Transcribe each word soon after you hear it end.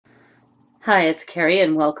Hi, it's Carrie,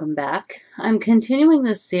 and welcome back. I'm continuing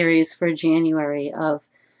this series for January of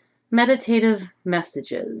meditative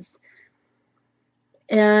messages.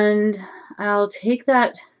 And I'll take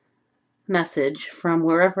that message from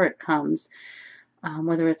wherever it comes,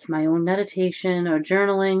 whether it's my own meditation or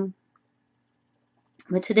journaling.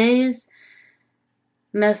 But today's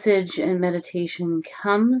message and meditation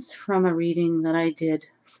comes from a reading that I did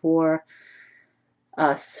for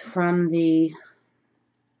us from the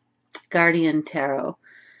Guardian Tarot,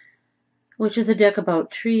 which is a deck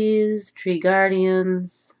about trees, tree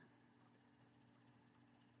guardians.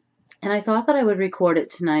 And I thought that I would record it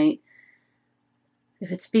tonight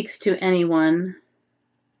if it speaks to anyone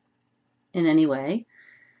in any way.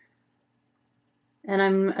 And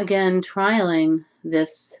I'm again trialing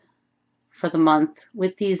this for the month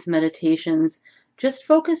with these meditations, just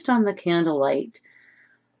focused on the candlelight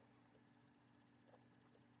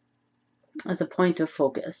as a point of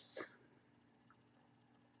focus.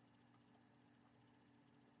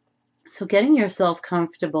 So getting yourself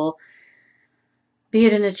comfortable, be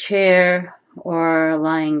it in a chair or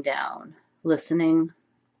lying down, listening,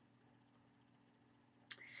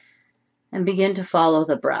 and begin to follow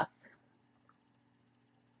the breath.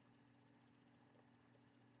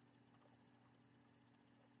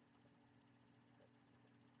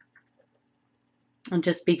 And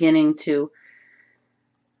just beginning to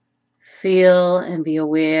feel and be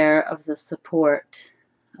aware of the support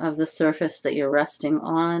of the surface that you're resting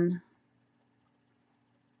on.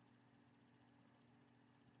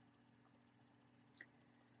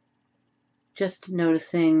 Just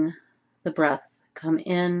noticing the breath come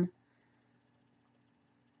in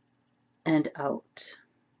and out.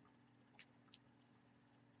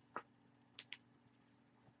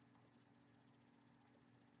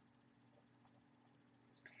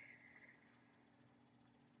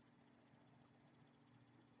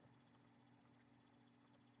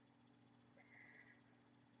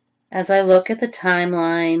 As I look at the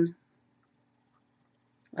timeline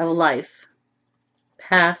of life,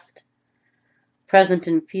 past, present,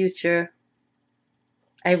 and future,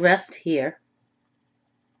 I rest here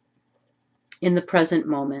in the present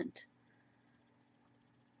moment.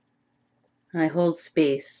 I hold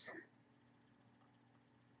space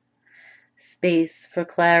for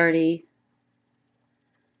clarity,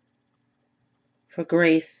 for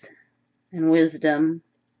grace and wisdom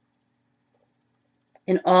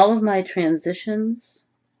in all of my transitions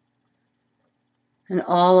and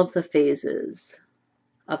all of the phases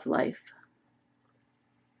of life.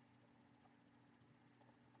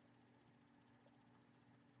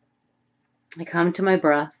 I come to my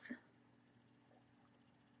breath,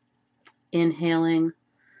 inhaling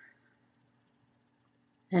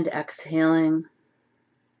and exhaling.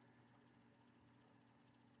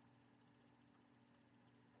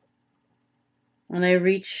 And I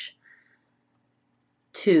reach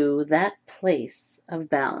to that place of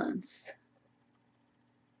balance.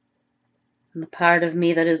 And the part of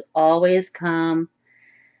me that is always calm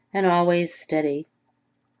and always steady,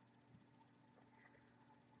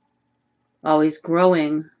 always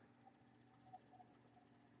growing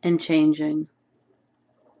and changing.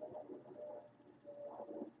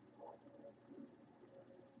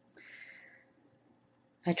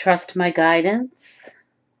 I trust my guidance.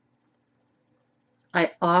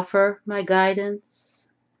 I offer my guidance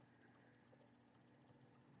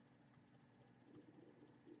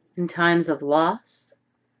in times of loss,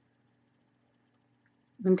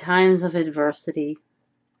 in times of adversity.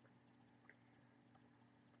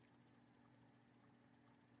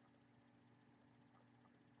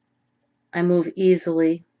 I move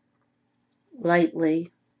easily,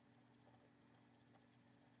 lightly.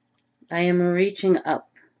 I am reaching up.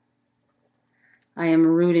 I am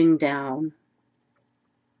rooting down.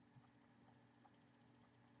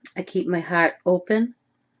 I keep my heart open.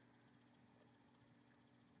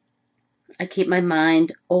 I keep my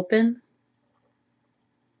mind open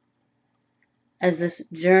as this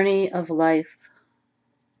journey of life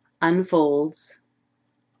unfolds.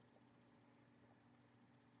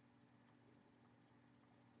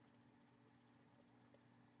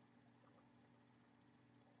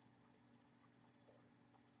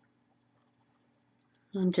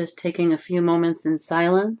 I'm just taking a few moments in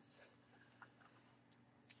silence.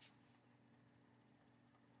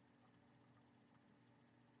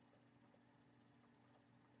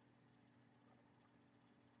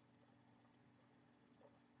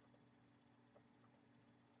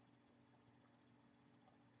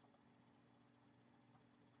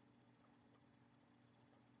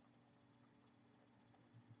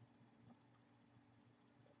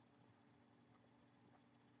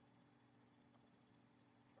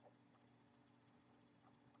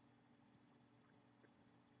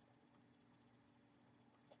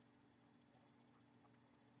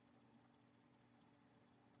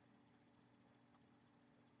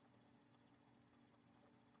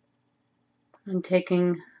 And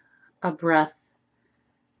taking a breath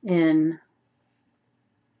in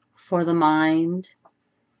for the mind,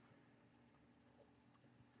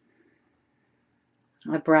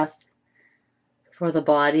 a breath for the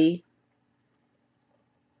body,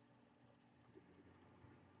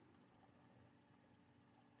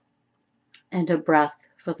 and a breath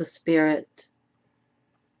for the spirit.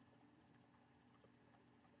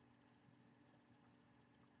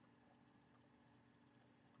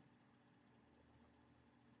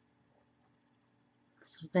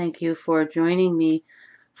 So thank you for joining me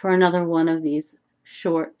for another one of these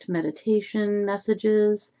short meditation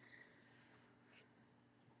messages.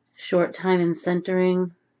 Short time in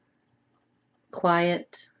centering,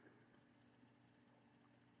 quiet.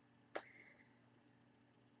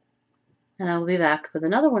 And I will be back with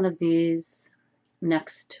another one of these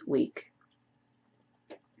next week.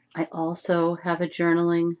 I also have a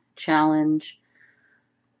journaling challenge.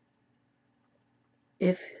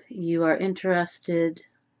 If you are interested,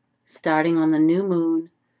 starting on the new moon,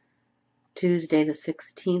 Tuesday the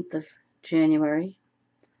 16th of January,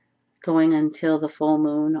 going until the full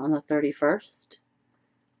moon on the 31st.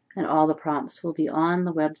 And all the prompts will be on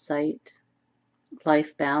the website,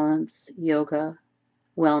 Life Balance Yoga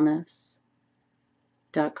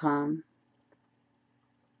Wellness.com.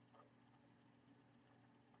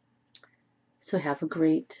 So have a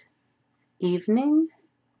great evening,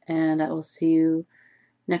 and I will see you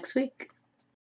next week.